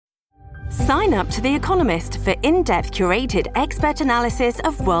Sign up to The Economist for in-depth curated expert analysis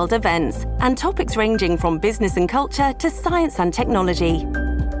of world events and topics ranging from business and culture to science and technology.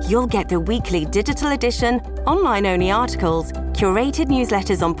 You'll get the weekly digital edition, online-only articles, curated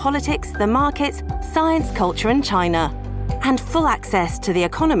newsletters on politics, the markets, science, culture and China, and full access to The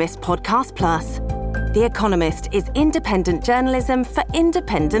Economist Podcast Plus. The Economist is independent journalism for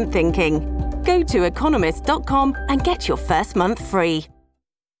independent thinking. Go to economist.com and get your first month free.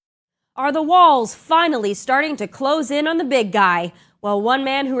 Are the walls finally starting to close in on the big guy? Well, one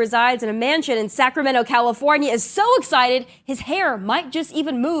man who resides in a mansion in Sacramento, California is so excited his hair might just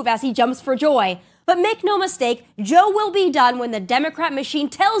even move as he jumps for joy. But make no mistake, Joe will be done when the Democrat machine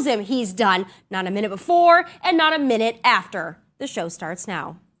tells him he's done, not a minute before and not a minute after. The show starts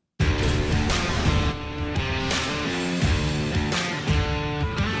now.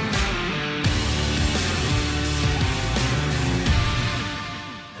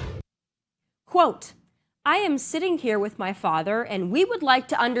 Quote, I am sitting here with my father, and we would like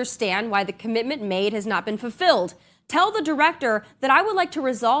to understand why the commitment made has not been fulfilled. Tell the director that I would like to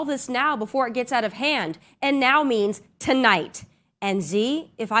resolve this now before it gets out of hand. And now means tonight. And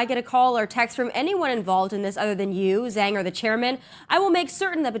Z, if I get a call or text from anyone involved in this other than you, Zhang, or the chairman, I will make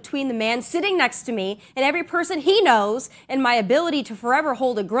certain that between the man sitting next to me and every person he knows and my ability to forever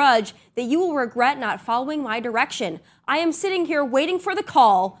hold a grudge, that you will regret not following my direction. I am sitting here waiting for the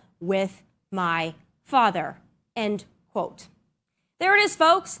call with my father. End quote. There it is,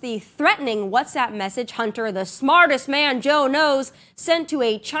 folks, the threatening WhatsApp message Hunter, the smartest man Joe knows, sent to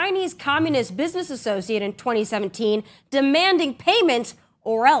a Chinese communist business associate in 2017, demanding payment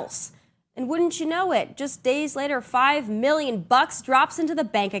or else. And wouldn't you know it, just days later, $5 million drops into the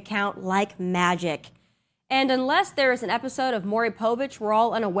bank account like magic. And unless there is an episode of Maury Povich we're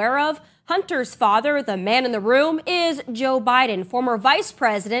all unaware of, Hunter's father, the man in the room, is Joe Biden, former vice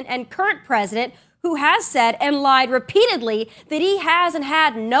president and current president, who has said and lied repeatedly that he has and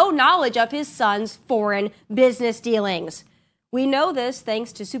had no knowledge of his son's foreign business dealings. We know this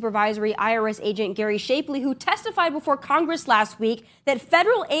thanks to supervisory IRS agent Gary Shapley, who testified before Congress last week that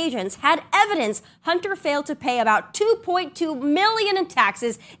federal agents had evidence Hunter failed to pay about $2.2 million in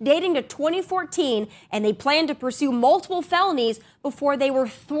taxes dating to 2014, and they planned to pursue multiple felonies before they were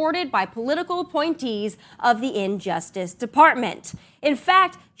thwarted by political appointees of the Injustice Department. In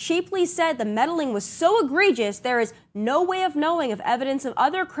fact, Shapley said the meddling was so egregious there is no way of knowing if evidence of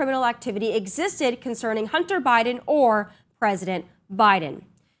other criminal activity existed concerning Hunter Biden or President Biden.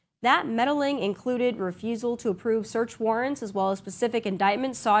 That meddling included refusal to approve search warrants as well as specific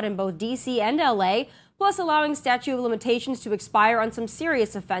indictments sought in both D.C. and L.A., plus allowing statute of limitations to expire on some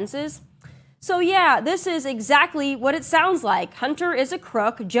serious offenses. So yeah, this is exactly what it sounds like. Hunter is a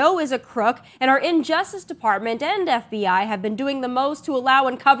crook, Joe is a crook, and our Injustice Department and FBI have been doing the most to allow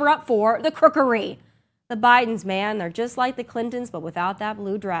and cover up for the crookery. The Bidens, man, they're just like the Clintons, but without that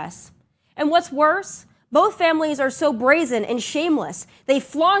blue dress. And what's worse? Both families are so brazen and shameless. They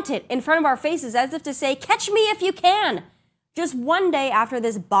flaunt it in front of our faces as if to say, catch me if you can. Just one day after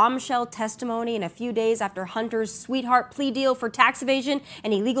this bombshell testimony and a few days after Hunter's sweetheart plea deal for tax evasion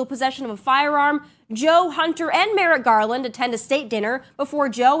and illegal possession of a firearm, Joe, Hunter, and Merrick Garland attend a state dinner before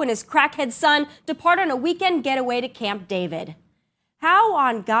Joe and his crackhead son depart on a weekend getaway to Camp David. How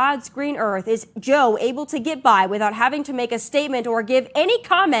on God's green earth is Joe able to get by without having to make a statement or give any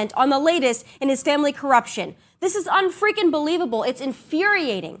comment on the latest in his family corruption? This is unfreaking believable. It's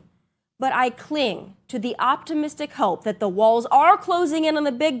infuriating. But I cling to the optimistic hope that the walls are closing in on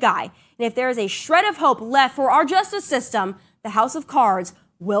the big guy. And if there is a shred of hope left for our justice system, the house of cards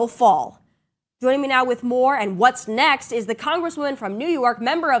will fall. Joining me now with more and what's next is the Congresswoman from New York,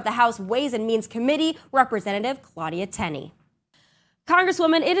 member of the House Ways and Means Committee, Representative Claudia Tenney.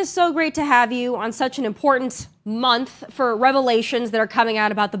 Congresswoman, it is so great to have you on such an important month for revelations that are coming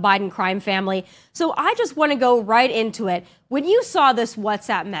out about the Biden crime family. So I just want to go right into it. When you saw this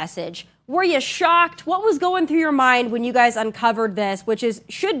WhatsApp message, were you shocked? What was going through your mind when you guys uncovered this, which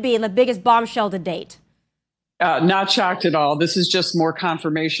should be the biggest bombshell to date? Not shocked at all. This is just more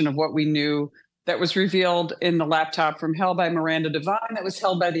confirmation of what we knew that was revealed in the laptop held by Miranda Devine that was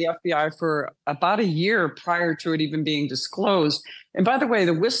held by the FBI for about a year prior to it even being disclosed. And by the way,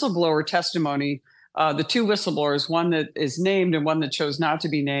 the whistleblower testimony, the two whistleblowers, one that is named and one that chose not to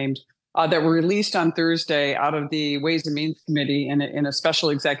be named, that were released on Thursday out of the Ways and Means Committee in a special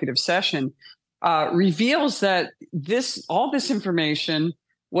executive session, reveals that all this information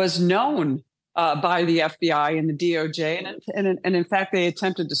was known by the FBI and the DOJ. And in fact, they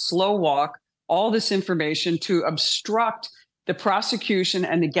attempted to slow walk all this information to obstruct the prosecution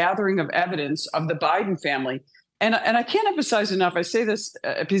and the gathering of evidence of the Biden family. And I can't emphasize enough. I say this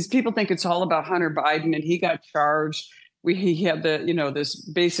because people think it's all about Hunter Biden, and he got charged. He had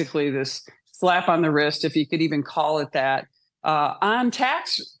this slap on the wrist, if you could even call it that, on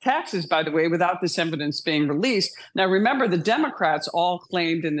taxes, by the way, without this evidence being released. Now, remember, the Democrats all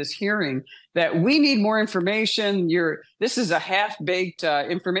claimed in this hearing that we need more information. This is a half-baked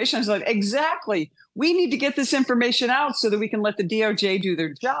information. I was like, exactly. We need to get this information out so that we can let the DOJ do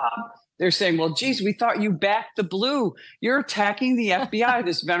their job. They're saying, well, geez, we thought you backed the blue. You're attacking the FBI,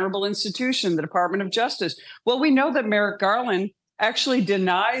 this venerable institution, the Department of Justice. Well, we know that Merrick Garland actually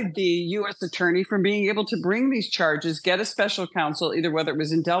denied the U.S. attorney from being able to bring these charges, get a special counsel, either whether it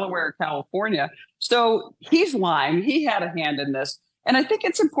was in Delaware or California. So he's lying. He had a hand in this. And I think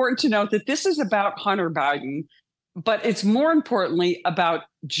it's important to note that this is about Hunter Biden, but it's more importantly about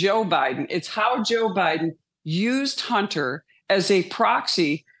Joe Biden. It's how Joe Biden used Hunter as a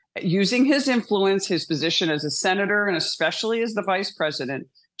proxy, using his influence, his position as a senator, and especially as the vice president,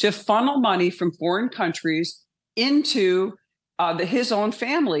 to funnel money from foreign countries into his own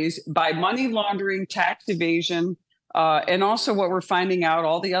families by money laundering, tax evasion, and also what we're finding out,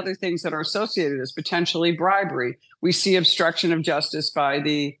 all the other things that are associated as potentially bribery. We see obstruction of justice by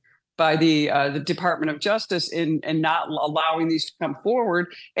the Department of Justice in not allowing these to come forward,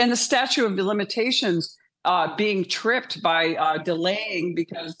 and the statute of limitations being tripped by delaying,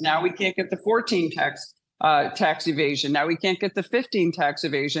 because now we can't get the 14 tax evasion. Now we can't get the 15 tax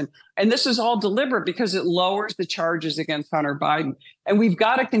evasion. And this is all deliberate because it lowers the charges against Hunter Biden. And we've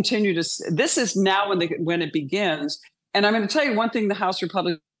got to continue this is now when it begins. And I'm going to tell you one thing the House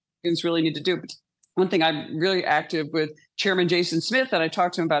Republicans really need to do. One thing I'm really active with Chairman Jason Smith, and I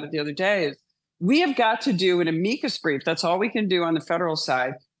talked to him about it the other day, is we have got to do an amicus brief. That's all we can do on the federal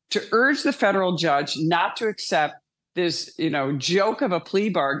side, to urge the federal judge not to accept this, joke of a plea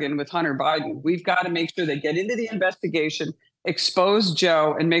bargain with Hunter Biden. We've got to make sure they get into the investigation, expose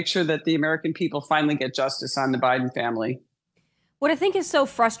Joe, and make sure that the American people finally get justice on the Biden family. What I think is so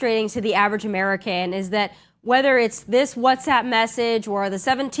frustrating to the average American is that whether it's this WhatsApp message or the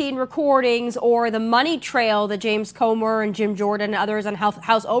 17 recordings or the money trail that James Comer and Jim Jordan and others on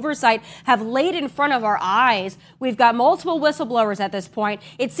House Oversight have laid in front of our eyes, we've got multiple whistleblowers at this point.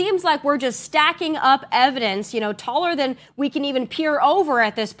 It seems like we're just stacking up evidence, taller than we can even peer over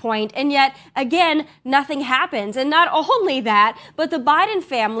at this point. And yet, again, nothing happens. And not only that, but the Biden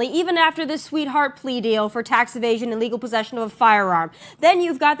family, even after this sweetheart plea deal for tax evasion and legal possession of a firearm, then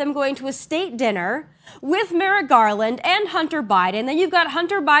you've got them going to a state dinner with Merrick Garland and Hunter Biden. Then you've got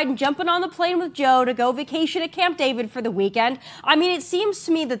Hunter Biden jumping on the plane with Joe to go vacation at Camp David for the weekend. I mean, it seems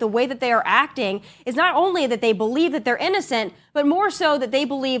to me that the way that they are acting is not only that they believe that they're innocent, but more so that they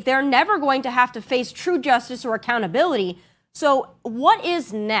believe they're never going to have to face true justice or accountability. So what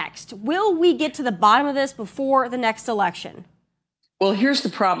is next? Will we get to the bottom of this before the next election? Well, here's the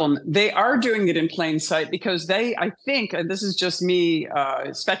problem. They are doing it in plain sight because I think, and this is just me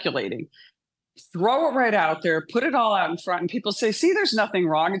speculating, throw it right out there, put it all out in front, and people say, see, there's nothing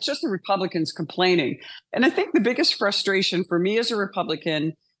wrong. It's just the Republicans complaining. And I think the biggest frustration for me as a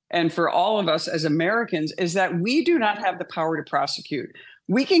Republican and for all of us as Americans is that we do not have the power to prosecute.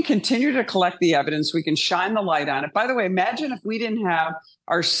 We can continue to collect the evidence. We can shine the light on it. By the way, imagine if we didn't have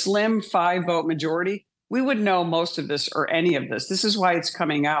our slim 5-vote majority, we wouldn't know most of this or any of this. This is why it's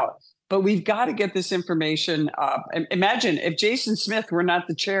coming out. But we've got to get this information up. Imagine if Jason Smith were not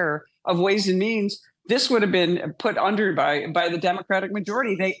the chair of Ways and Means, this would have been put under by the Democratic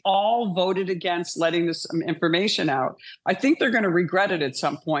majority. They all voted against letting this information out. I think they're going to regret it at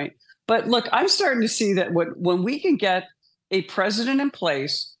some point. But look, I'm starting to see that when we can get a president in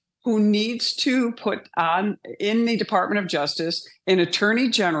place who needs to put on in the Department of Justice an attorney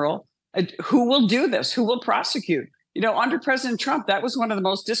general who will do this, who will prosecute. Under President Trump, that was one of the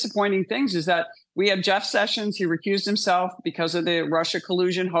most disappointing things, is that we had Jeff Sessions. He recused himself because of the Russia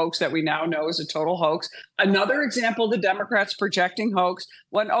collusion hoax that we now know is a total hoax. Another example of the Democrats projecting hoax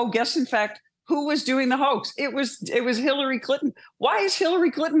when, guess in fact, who was doing the hoax? It was Hillary Clinton. Why is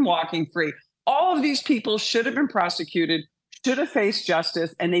Hillary Clinton walking free? All of these people should have been prosecuted, should have faced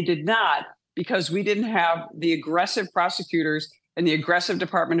justice, and they did not, because we didn't have the aggressive prosecutors and the aggressive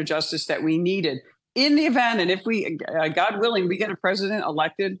Department of Justice that we needed. In the event, and if we, God willing, we get a president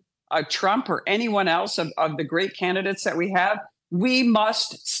elected, Trump or anyone else of the great candidates that we have, we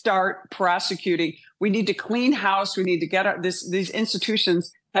must start prosecuting. We need to clean house. We need to get these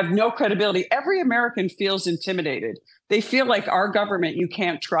institutions have no credibility. Every American feels intimidated. They feel like our government you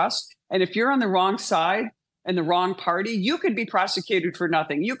can't trust. And if you're on the wrong side and the wrong party, you could be prosecuted for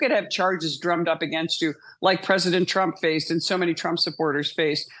nothing. You could have charges drummed up against you like President Trump faced and so many Trump supporters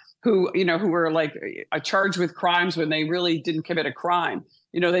faced. who were like charged with crimes when they really didn't commit a crime.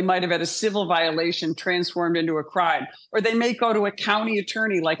 They might have had a civil violation transformed into a crime, or they may go to a county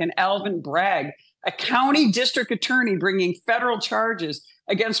attorney like an Alvin Bragg, a county district attorney bringing federal charges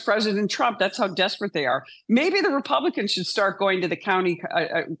against President Trump. That's how desperate they are. Maybe the Republicans should start going to the county,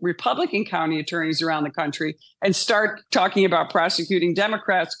 Republican county attorneys around the country and start talking about prosecuting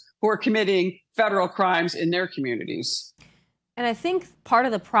Democrats who are committing federal crimes in their communities. And I think part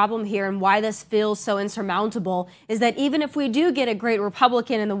of the problem here and why this feels so insurmountable is that even if we do get a great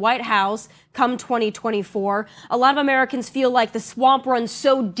Republican in the White House come 2024, a lot of Americans feel like the swamp runs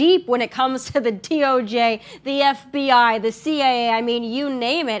so deep when it comes to the DOJ, the FBI, the CIA, I mean, you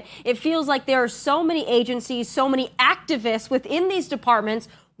name it. It feels like there are so many agencies, so many activists within these departments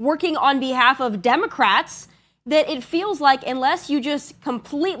working on behalf of Democrats that it feels like unless you just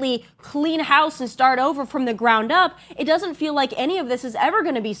completely clean house and start over from the ground up, it doesn't feel like any of this is ever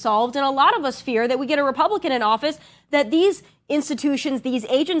going to be solved. And a lot of us fear that we get a Republican in office, that these institutions, these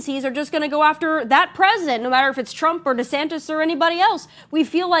agencies are just going to go after that president, no matter if it's Trump or DeSantis or anybody else. We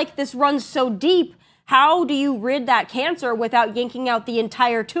feel like this runs so deep. How do you rid that cancer without yanking out the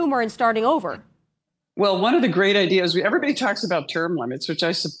entire tumor and starting over? Well, one of the great ideas, everybody talks about term limits, which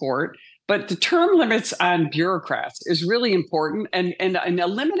I support. But the term limits on bureaucrats is really important, and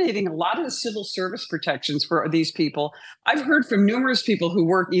eliminating a lot of the civil service protections for these people. I've heard from numerous people who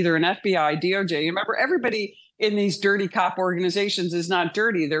work either in FBI, DOJ. Remember, everybody in these dirty cop organizations is not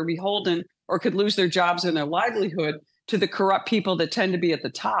dirty. They're beholden or could lose their jobs and their livelihood to the corrupt people that tend to be at the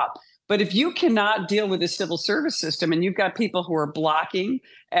top. But if you cannot deal with the civil service system and you've got people who are blocking,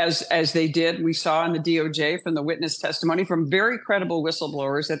 as they did, we saw in the DOJ from the witness testimony from very credible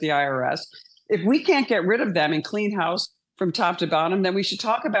whistleblowers at the IRS, if we can't get rid of them and clean house from top to bottom, then we should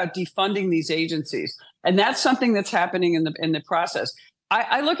talk about defunding these agencies. And that's something that's happening in the process.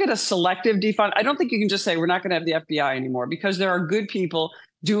 I look at a selective defund. I don't think you can just say we're not going to have the FBI anymore, because there are good people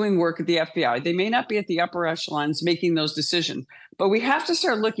doing work at the FBI. They may not be at the upper echelons making those decisions, but we have to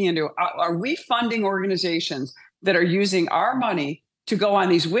start looking into, are we funding organizations that are using our money to go on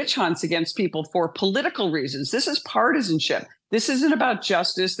these witch hunts against people for political reasons? This is partisanship. This isn't about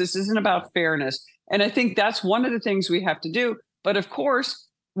justice. This isn't about fairness. And I think that's one of the things we have to do. But of course,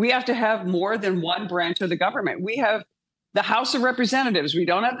 we have to have more than one branch of the government. We have the House of Representatives. We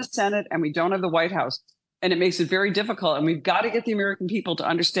don't have the Senate, and we don't have the White House. And it makes it very difficult. And we've got to get the American people to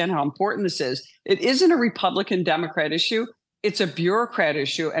understand how important this is. It isn't a Republican-Democrat issue. It's a bureaucrat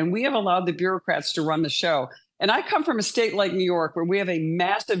issue. And we have allowed the bureaucrats to run the show. And I come from a state like New York, where we have a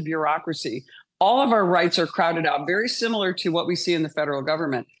massive bureaucracy. All of our rights are crowded out, very similar to what we see in the federal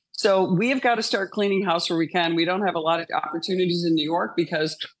government. So we have got to start cleaning house where we can. We don't have a lot of opportunities in New York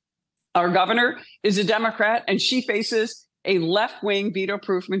because our governor is a Democrat and she faces a left-wing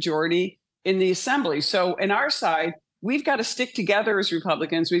veto-proof majority in the assembly. So in our side, we've got to stick together as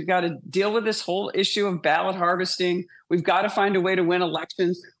Republicans. We've got to deal with this whole issue of ballot harvesting. We've got to find a way to win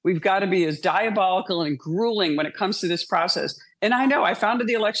elections. We've got to be as diabolical and grueling when it comes to this process. And I know I founded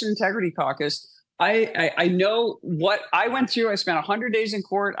the Election Integrity Caucus. I know what I went through. I spent 100 days in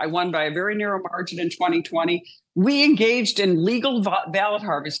court. I won by a very narrow margin in 2020. We engaged in legal ballot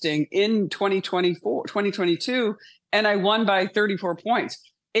harvesting in 2022, and I won by 34 points.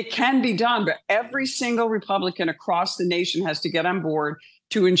 It can be done, but every single Republican across the nation has to get on board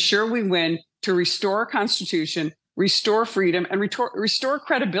to ensure we win, to restore our Constitution, restore freedom, and restore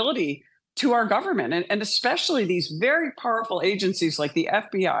credibility to our government, and especially these very powerful agencies like the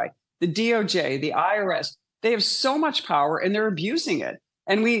FBI, the DOJ, the IRS. They have so much power and they're abusing it.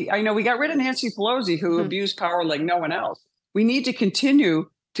 And I know we got rid of Nancy Pelosi, who abused power like no one else. We need to continue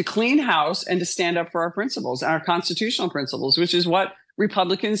to clean house and to stand up for our principles, our constitutional principles, which is what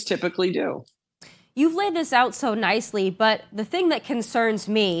Republicans typically do. You've laid this out so nicely, but the thing that concerns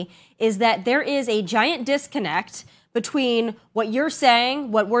me is that there is a giant disconnect between what you're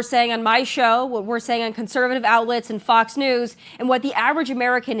saying, what we're saying on my show, what we're saying on conservative outlets and Fox News, and what the average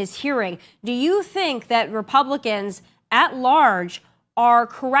American is hearing. Do you think that Republicans at large are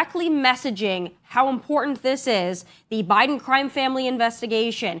correctly messaging how important this is, the Biden crime family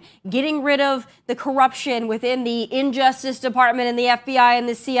investigation, getting rid of the corruption within the Injustice Department and the FBI and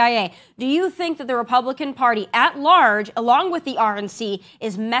the CIA? Do you think that the Republican Party at large, along with the RNC,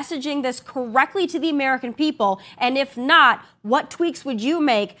 is messaging this correctly to the American people? And if not, what tweaks would you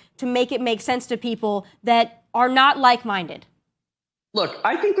make to make it make sense to people that are not like-minded? Look,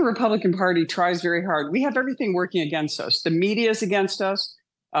 I think the Republican Party tries very hard. We have everything working against us. The media is against us.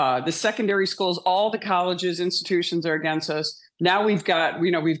 The secondary schools, all the colleges, institutions are against us. Now we've got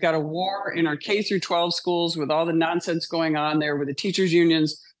a war in our K through 12 schools with all the nonsense going on there with the teachers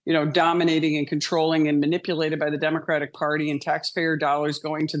unions dominating and controlling and manipulated by the Democratic Party and taxpayer dollars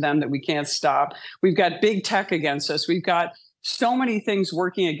going to them that we can't stop. We've got big tech against us. We've got so many things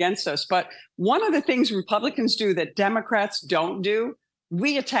working against us. But one of the things Republicans do that Democrats don't do,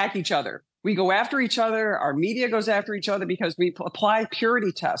 we attack each other. We go after each other. Our media goes after each other because we apply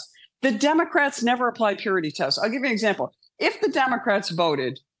purity tests. The Democrats never apply purity tests. I'll give you an example. If the Democrats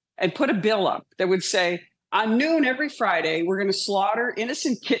voted and put a bill up that would say, on noon every Friday, we're going to slaughter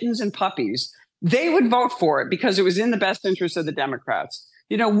innocent kittens and puppies, they would vote for it because it was in the best interest of the Democrats.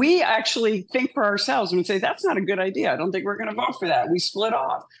 We actually think for ourselves and would say, that's not a good idea. I don't think we're going to vote for that. We split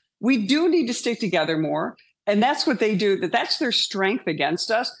off. We do need to stick together more. And that's what they do. That's their strength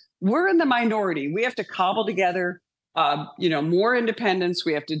against us. We're in the minority. We have to cobble together, more independence.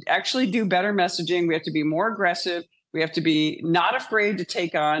 We have to actually do better messaging. We have to be more aggressive. We have to be not afraid to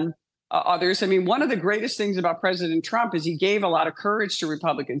take on others. I mean, one of the greatest things about President Trump is he gave a lot of courage to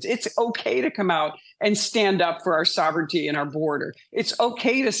Republicans. It's okay to come out and stand up for our sovereignty and our border. It's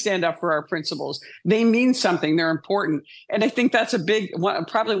okay to stand up for our principles. They mean something. They're important. And I think that's a big one,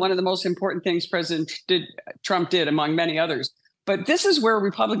 probably one of the most important things Trump did, among many others. But this is where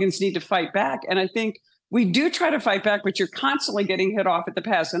Republicans need to fight back. And I think we do try to fight back, but you're constantly getting hit off at the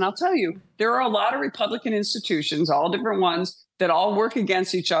pass. And I'll tell you, there are a lot of Republican institutions, all different ones, that all work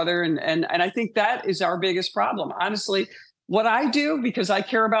against each other. And I think that is our biggest problem. Honestly, what I do, because I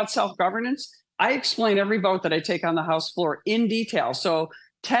care about self-governance, I explain every vote that I take on the House floor in detail. So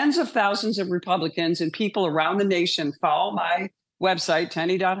tens of thousands of Republicans and people around the nation follow my website,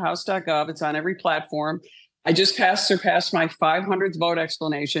 tenny.house.gov. It's on every platform. I just surpassed my 500th vote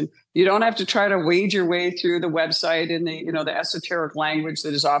explanation. You don't have to try to wade your way through the website in the esoteric language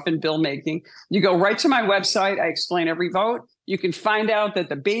that is often bill making. You go right to my website. I explain every vote. You can find out that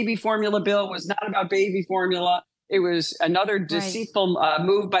the baby formula bill was not about baby formula. It was another deceitful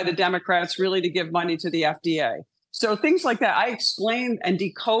move by the Democrats, really to give money to the FDA. So things like that. I explain and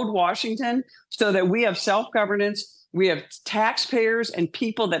decode Washington so that we have self-governance. We have taxpayers and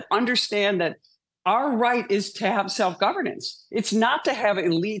people that understand that our right is to have self-governance. It's not to have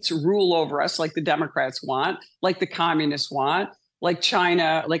elites rule over us like the Democrats want, like the communists want, like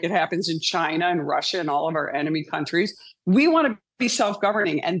China, like it happens in China and Russia and all of our enemy countries. We want to be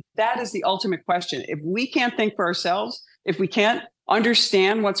self-governing. And that is the ultimate question. If we can't think for ourselves, if we can't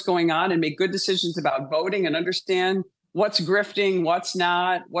understand what's going on and make good decisions about voting and understand what's grifting, what's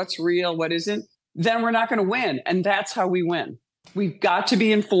not, what's real, what isn't, then we're not going to win. And that's how we win. We've got to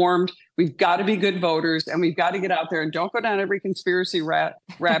be informed. We've got to be good voters, and we've got to get out there and don't go down every conspiracy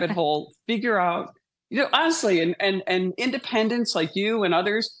rabbit hole. Figure out, honestly, and independents like you and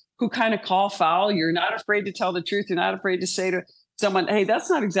others who kind of call foul. You're not afraid to tell the truth. You're not afraid to say to someone, hey, that's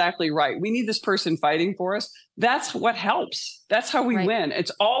not exactly right. We need this person fighting for us. That's what helps. That's how we win.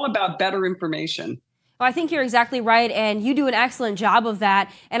 It's all about better information. Well, I think you're exactly right, and you do an excellent job of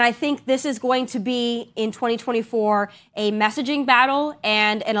that. And I think this is going to be, in 2024, a messaging battle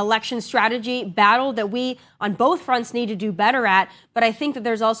and an election strategy battle that we, on both fronts, need to do better at. But I think that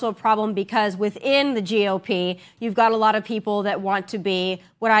there's also a problem because within the GOP, you've got a lot of people that want to be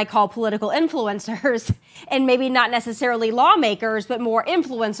what I call political influencers, and maybe not necessarily lawmakers, but more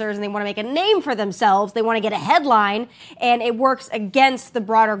influencers, and they want to make a name for themselves. They want to get a headline, and it works against the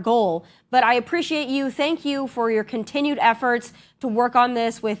broader goal. But I appreciate you. Thank you for your continued efforts to work on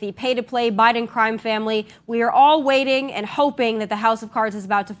this with the pay-to-play Biden crime family. We are all waiting and hoping that the House of Cards is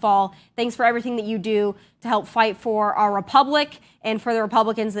about to fall. Thanks for everything that you do to help fight for our republic and for the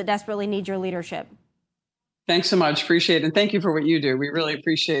Republicans that desperately need your leadership. Thanks so much. Appreciate it. And thank you for what you do. We really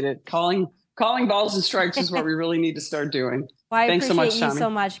appreciate it. Calling balls and strikes is what we really need to start doing. Well, Thanks so much, you so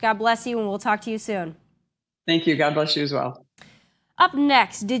much. God bless you, and we'll talk to you soon. Thank you. God bless you as well. Up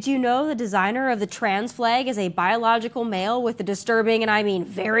next, did you know the designer of the trans flag is a biological male with a disturbing, and I mean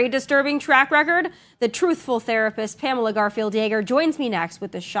very disturbing, track record? The truthful therapist Pamela Garfield-Yeager joins me next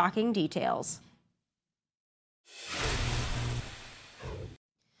with the shocking details.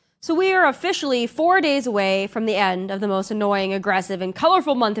 So we are officially 4 days away from the end of the most annoying, aggressive, and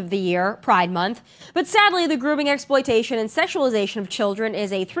colorful month of the year, Pride Month. But sadly, the grooming, exploitation, and sexualization of children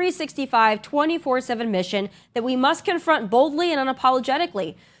is a 365, 24/7 mission that we must confront boldly and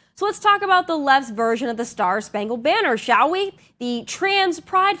unapologetically. So let's talk about the left's version of the Star-Spangled Banner, shall we? The trans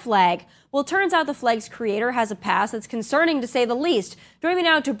pride flag. Well, it turns out the flag's creator has a past that's concerning, to say the least. Joining me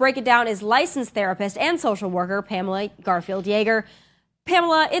now to break it down is licensed therapist and social worker Pamela Garfield-Yeager.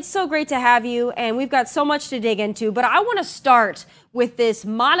 Pamela, it's so great to have you, and we've got so much to dig into, but I want to start with this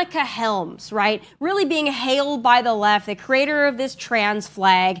Monica Helms, right? Really being hailed by the left, the creator of this trans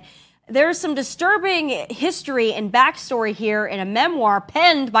flag. there's some disturbing history and backstory here in a memoir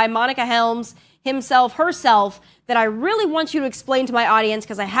penned by Monica Helms herself, that I really want you to explain to my audience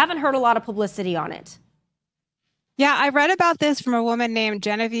because I haven't heard a lot of publicity on it. Yeah, I read about this from a woman named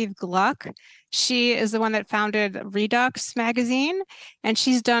Genevieve Gluck. She is the one that founded Redux magazine, and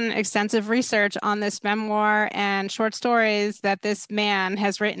she's done extensive research on this memoir and short stories that this man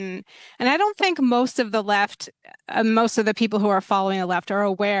has written. And I don't think most of the left, most of the people who are following the left are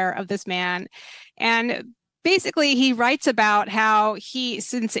aware of this man. And basically, he writes about how he,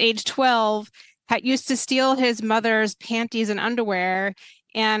 since age 12, used to steal his mother's panties and underwear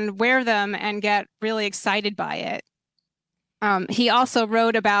and wear them and get really excited by it. He also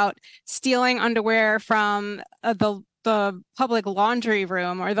wrote about stealing underwear from the public laundry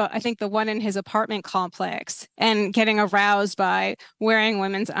room, or I think the one in his apartment complex, and getting aroused by wearing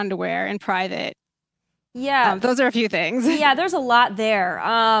women's underwear in private. Yeah. Those are a few things. Yeah, there's a lot there.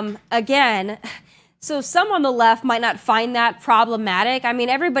 Again, so some on the left might not find that problematic. I mean,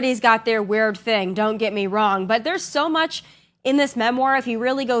 everybody's got their weird thing, don't get me wrong, but there's so much in this memoir, if you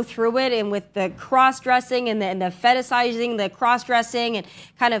really go through it, and with the cross-dressing and the fetishizing, the cross-dressing and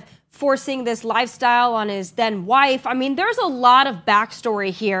kind of forcing this lifestyle on his then wife. I mean, there's a lot of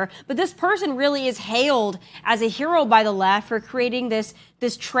backstory here, but this person really is hailed as a hero by the left for creating this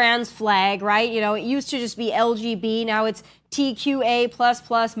trans flag, right? You know, it used to just be LGB, now it's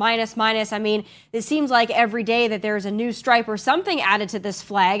TQA++, minus. I mean, it seems like every day that there's a new stripe or something added to this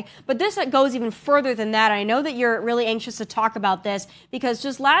flag, but this goes even further than that. I know that you're really anxious to talk about this because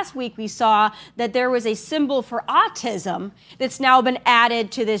just last week we saw that there was a symbol for autism that's now been added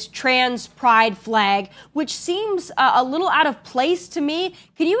to this trans pride flag, which seems a little out of place to me.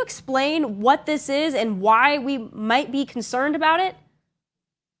 Can you explain what this is and why we might be concerned about it?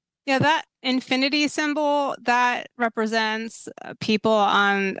 Yeah, that infinity symbol, that represents people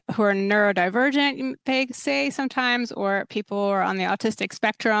who are neurodivergent, they say sometimes, or people who are on the autistic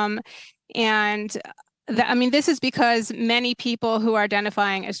spectrum. And this is because many people who are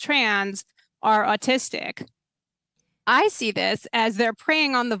identifying as trans are autistic. I see this as they're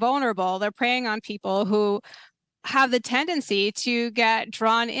preying on the vulnerable. They're preying on people who have the tendency to get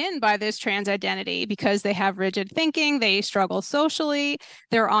drawn in by this trans identity because they have rigid thinking, they struggle socially,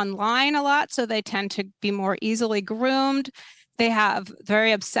 they're online a lot, so they tend to be more easily groomed. They have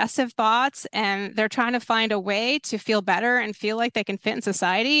very obsessive thoughts, and they're trying to find a way to feel better and feel like they can fit in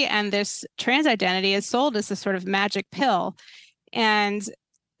society. And this trans identity is sold as this sort of magic pill. And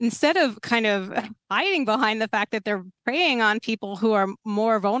instead of kind of hiding behind the fact that they're preying on people who are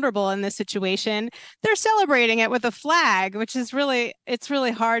more vulnerable in this situation, they're celebrating it with a flag, which is it's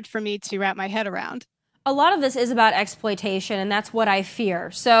really hard for me to wrap my head around. A lot of this is about exploitation, and that's what I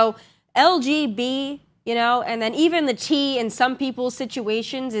fear. So LGB, you know, and then even the T in some people's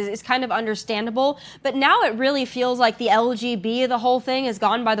situations is kind of understandable. But now it really feels like the LGB of the whole thing has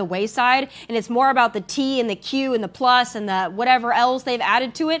gone by the wayside, and it's more about the T and the Q and the plus and the whatever else they've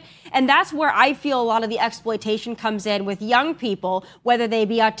added to it. And that's where I feel a lot of the exploitation comes in with young people, whether they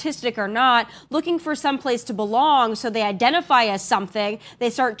be autistic or not, looking for some place to belong. So they identify as something. They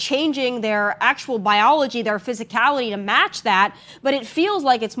start changing their actual biology, their physicality to match that. But it feels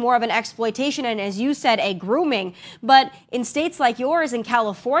like it's more of an exploitation. And as you said, a grooming. But in states like yours in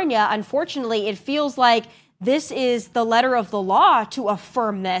California, unfortunately, it feels like this is the letter of the law to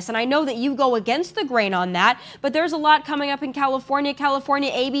affirm this. And I know that you go against the grain on that, but there's a lot coming up in California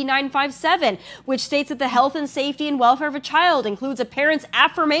AB 957, which states that the health and safety and welfare of a child includes a parent's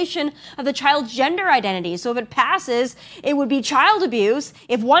affirmation of the child's gender identity. So if it passes, it would be child abuse.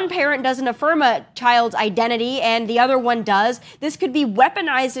 If one parent doesn't affirm a child's identity and the other one does, this could be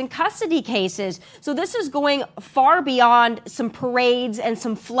weaponized in custody cases. So this is going far beyond some parades and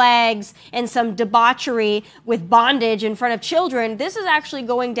some flags and some debauchery with bondage in front of children. This is actually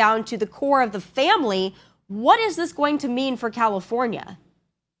going down to the core of the family. What is this going to mean for California?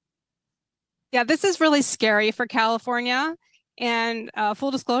 Yeah, this is really scary for California. And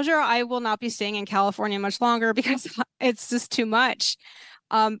full disclosure, I will not be staying in California much longer because it's just too much.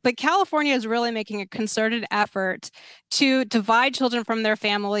 But California is really making a concerted effort to divide children from their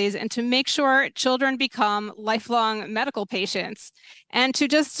families and to make sure children become lifelong medical patients and to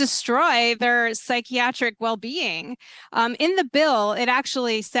just destroy their psychiatric well-being. In the bill, it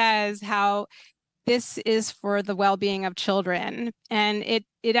actually says how this is for the well-being of children. And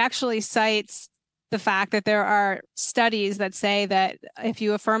it actually cites the fact that there are studies that say that if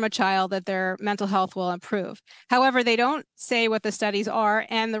you affirm a child, that their mental health will improve. However, they don't say what the studies are.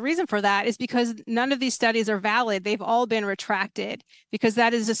 And the reason for that is because none of these studies are valid. They've all been retracted because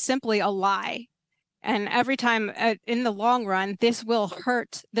that is just simply a lie. And every time in the long run, this will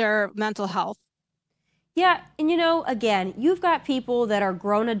hurt their mental health. Yeah, and again, you've got people that are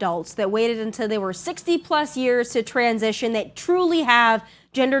grown adults that waited until they were 60 plus years to transition, that truly have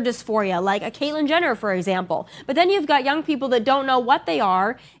gender dysphoria, like a Caitlyn Jenner, for example. But then you've got young people that don't know what they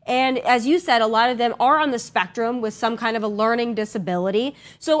are. And as you said, a lot of them are on the spectrum with some kind of a learning disability.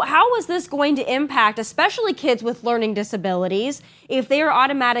 So how is this going to impact, especially kids with learning disabilities, if they are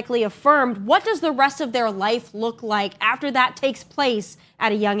automatically affirmed? What does the rest of their life look like after that takes place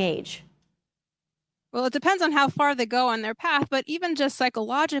at a young age? Well, it depends on how far they go on their path, but even just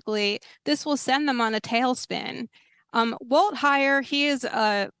psychologically, this will send them on a tailspin. Walt Heyer, he is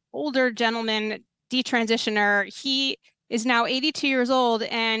an older gentleman, detransitioner. He is now 82 years old,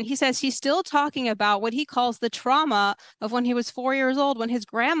 and he says he's still talking about what he calls the trauma of when he was 4 years old, when his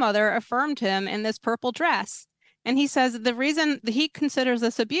grandmother affirmed him in this purple dress. And he says the reason that he considers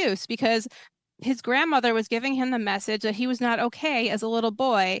this abuse because his grandmother was giving him the message that he was not okay as a little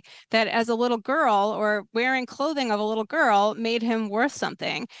boy, that as a little girl or wearing clothing of a little girl made him worth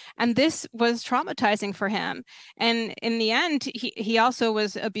something. And this was traumatizing for him. And in the end, he also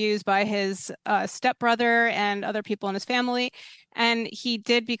was abused by his stepbrother and other people in his family. And he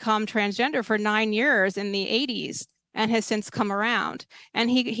did become transgender for 9 years in the 80s and has since come around.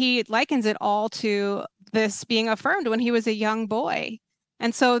 And he likens it all to this being affirmed when he was a young boy.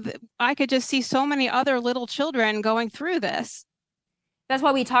 And so I could just see so many other little children going through this. That's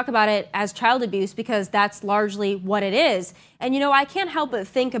why we talk about it as child abuse, because that's largely what it is. And I can't help but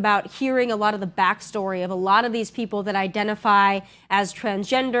think about hearing a lot of the backstory of a lot of these people that identify as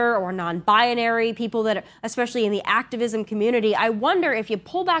transgender or non-binary, people that, especially in the activism community. I wonder if you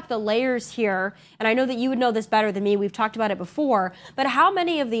pull back the layers here, and I know that you would know this better than me, we've talked about it before, but how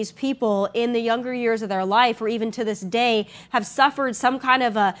many of these people in the younger years of their life, or even to this day, have suffered some kind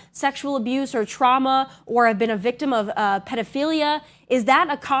of a sexual abuse or trauma, or have been a victim of pedophilia? Is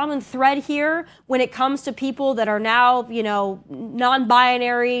that a common thread here when it comes to people that are now,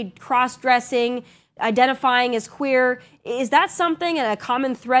 non-binary, cross-dressing, identifying as queer? Is that something and a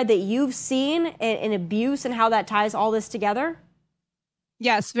common thread that you've seen in abuse and how that ties all this together?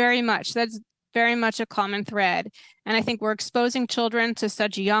 Yes, very much. That's very much a common thread. And I think we're exposing children to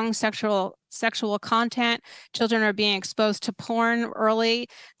such young sexual content. Children are being exposed to porn early.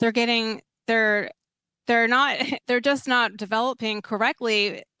 They're just not developing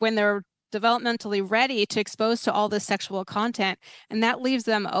correctly when they're developmentally ready to expose to all this sexual content. And that leaves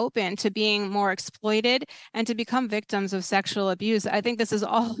them open to being more exploited and to become victims of sexual abuse. I think this is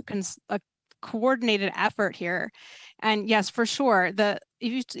all a coordinated effort here. And yes, for sure,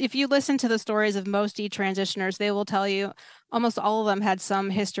 if you listen to the stories of most detransitioners, they will tell you almost all of them had some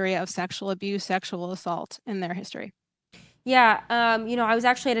history of sexual abuse, sexual assault in their history. Yeah, I was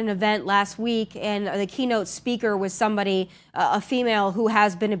actually at an event last week, and the keynote speaker was somebody, a female who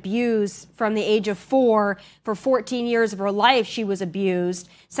has been abused from the age of 4. For 14 years of her life, she was abused,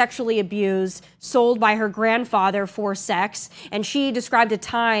 sexually abused, sold by her grandfather for sex. And she described a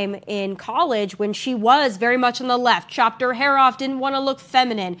time in college when she was very much on the left, chopped her hair off, didn't want to look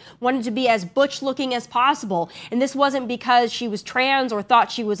feminine, wanted to be as butch looking as possible. And this wasn't because she was trans or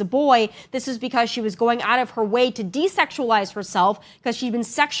thought she was a boy. This is because she was going out of her way to desexualize herself because she'd been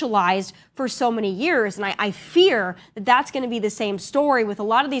sexualized for so many years. And I fear that that's going to be the same story with a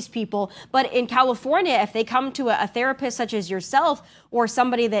lot of these people. But in California, if they come to a therapist such as yourself or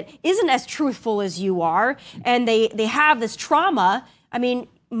somebody that isn't as truthful as you are, and they have this trauma, I mean,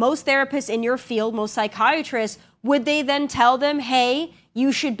 most therapists in your field, most psychiatrists, would they then tell them, hey,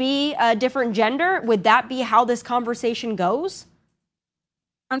 you should be a different gender? Would that be how this conversation goes?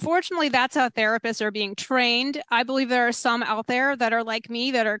 Unfortunately, that's how therapists are being trained. I believe there are some out there that are like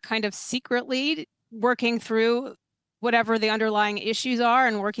me, that are kind of secretly working through whatever the underlying issues are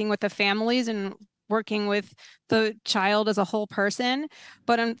and working with the families and working with the child as a whole person.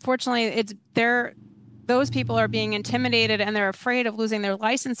 But unfortunately, those people are being intimidated and they're afraid of losing their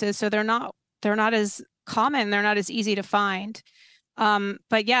licenses. So they're not as common. They're not as easy to find.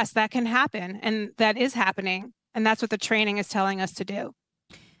 But yes, that can happen. And that is happening. And that's what the training is telling us to do.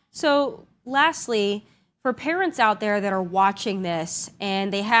 So lastly, for parents out there that are watching this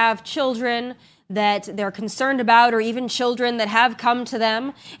and they have children that they're concerned about, or even children that have come to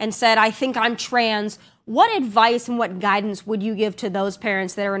them and said, I think I'm trans, what advice and what guidance would you give to those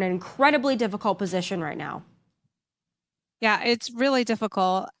parents that are in an incredibly difficult position right now? Yeah, it's really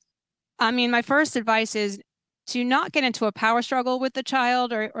difficult. I mean, my first advice is to not get into a power struggle with the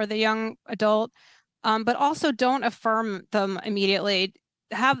child or the young adult, but also don't affirm them immediately.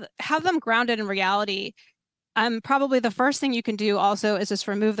 Have them grounded in reality. Probably the first thing you can do also is just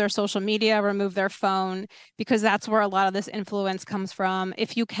remove their social media, remove their phone, because that's where a lot of this influence comes from.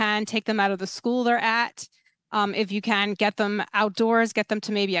 If you can, take them out of the school they're at. If you can, get them outdoors, get them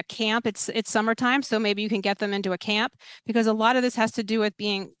to maybe a camp. It's summertime, so maybe you can get them into a camp, because a lot of this has to do with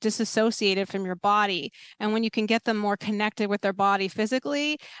being disassociated from your body. And when you can get them more connected with their body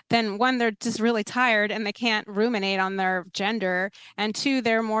physically, then one, they're just really tired and they can't ruminate on their gender. And two,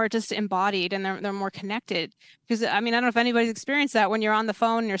 they're more just embodied and they're more connected. Because I mean, I don't know if anybody's experienced that. When you're on the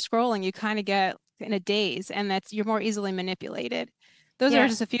phone and you're scrolling, you kind of get in a daze, and you're more easily manipulated. Those are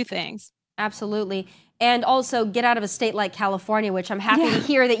just a few things. Absolutely. And also get out of a state like California, which I'm happy to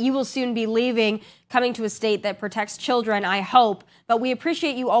hear that you will soon be leaving, coming to a state that protects children, I hope. But we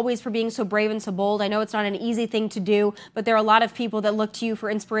appreciate you always for being so brave and so bold. I know it's not an easy thing to do, but there are a lot of people that look to you for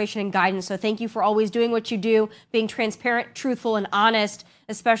inspiration and guidance. So thank you for always doing what you do, being transparent, truthful, and honest,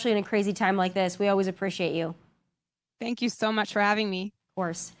 especially in a crazy time like this. We always appreciate you. Thank you so much for having me. Of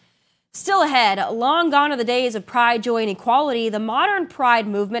course. Still ahead, long gone are the days of pride, joy, and equality. The modern pride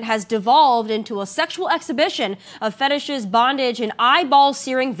movement has devolved into a sexual exhibition of fetishes, bondage, and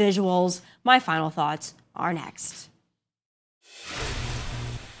eyeball-searing visuals. My final thoughts are next.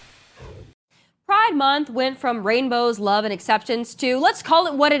 Pride Month went from rainbows, love, and acceptance to, let's call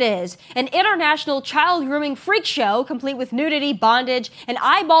it what it is, an international child grooming freak show complete with nudity, bondage, and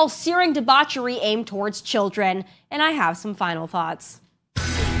eyeball-searing debauchery aimed towards children. And I have some final thoughts.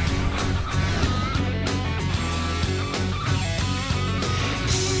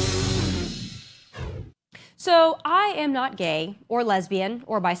 So I am not gay or lesbian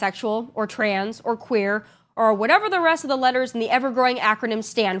or bisexual or trans or queer or whatever the rest of the letters in the ever-growing acronym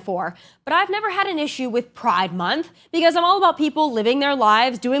stand for. But I've never had an issue with Pride Month because I'm all about people living their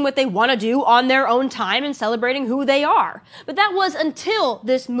lives, doing what they want to do on their own time and celebrating who they are. But that was until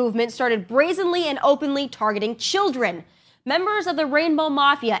this movement started brazenly and openly targeting children. Members of the Rainbow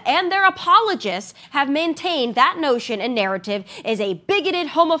Mafia and their apologists have maintained that notion and narrative is a bigoted,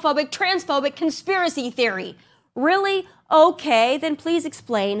 homophobic, transphobic conspiracy theory. Really? Okay, then please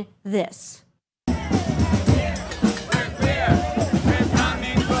explain this.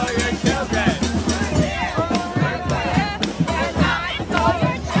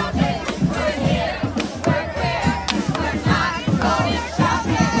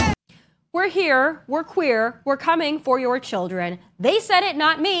 We're here, we're queer, we're coming for your children. They said it,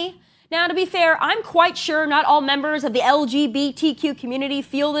 not me. Now, to be fair, I'm quite sure not all members of the LGBTQ community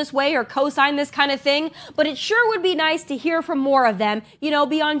feel this way or co-sign this kind of thing, but it sure would be nice to hear from more of them,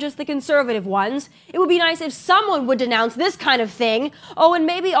 beyond just the conservative ones. It would be nice if someone would denounce this kind of thing. Oh, and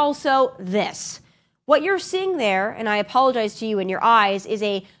maybe also this. What you're seeing there, and I apologize to you in your eyes, is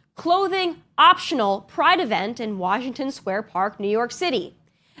a clothing optional pride event in Washington Square Park, New York City.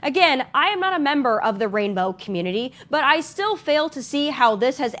 Again, I am not a member of the rainbow community, but I still fail to see how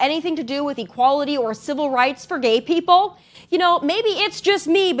this has anything to do with equality or civil rights for gay people. Maybe it's just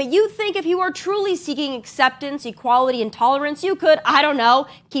me, but you think if you are truly seeking acceptance, equality, and tolerance, you could,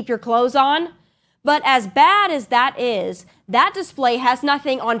 keep your clothes on. But as bad as that is, that display has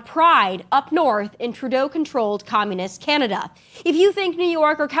nothing on pride up north in Trudeau-controlled communist Canada. If you think New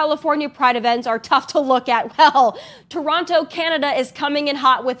York or California pride events are tough to look at, well, Toronto, Canada is coming in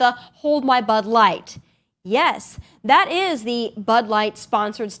hot with a Hold My Bud Light. Yes, that is the Bud Light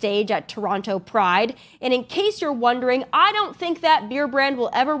sponsored stage at Toronto Pride. And in case you're wondering, I don't think that beer brand will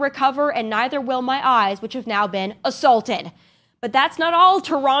ever recover, and neither will my eyes, which have now been assaulted. But that's not all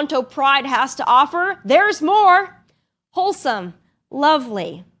Toronto Pride has to offer. There's more. Wholesome,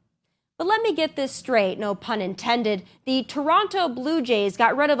 lovely. But let me get this straight, no pun intended. The Toronto Blue Jays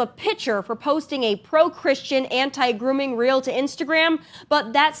got rid of a pitcher for posting a pro-Christian, anti-grooming reel to Instagram,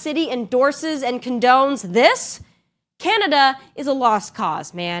 but that city endorses and condones this? Canada is a lost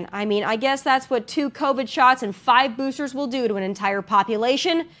cause, man. I guess that's what 2 COVID shots and 5 boosters will do to an entire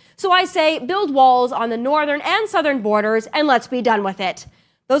population. So I say build walls on the northern and southern borders and let's be done with it.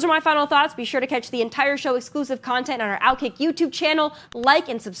 Those are my final thoughts. Be sure to catch the entire show exclusive content on our Outkick YouTube channel. Like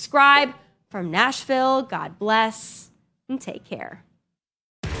and subscribe. From Nashville, God bless and take care.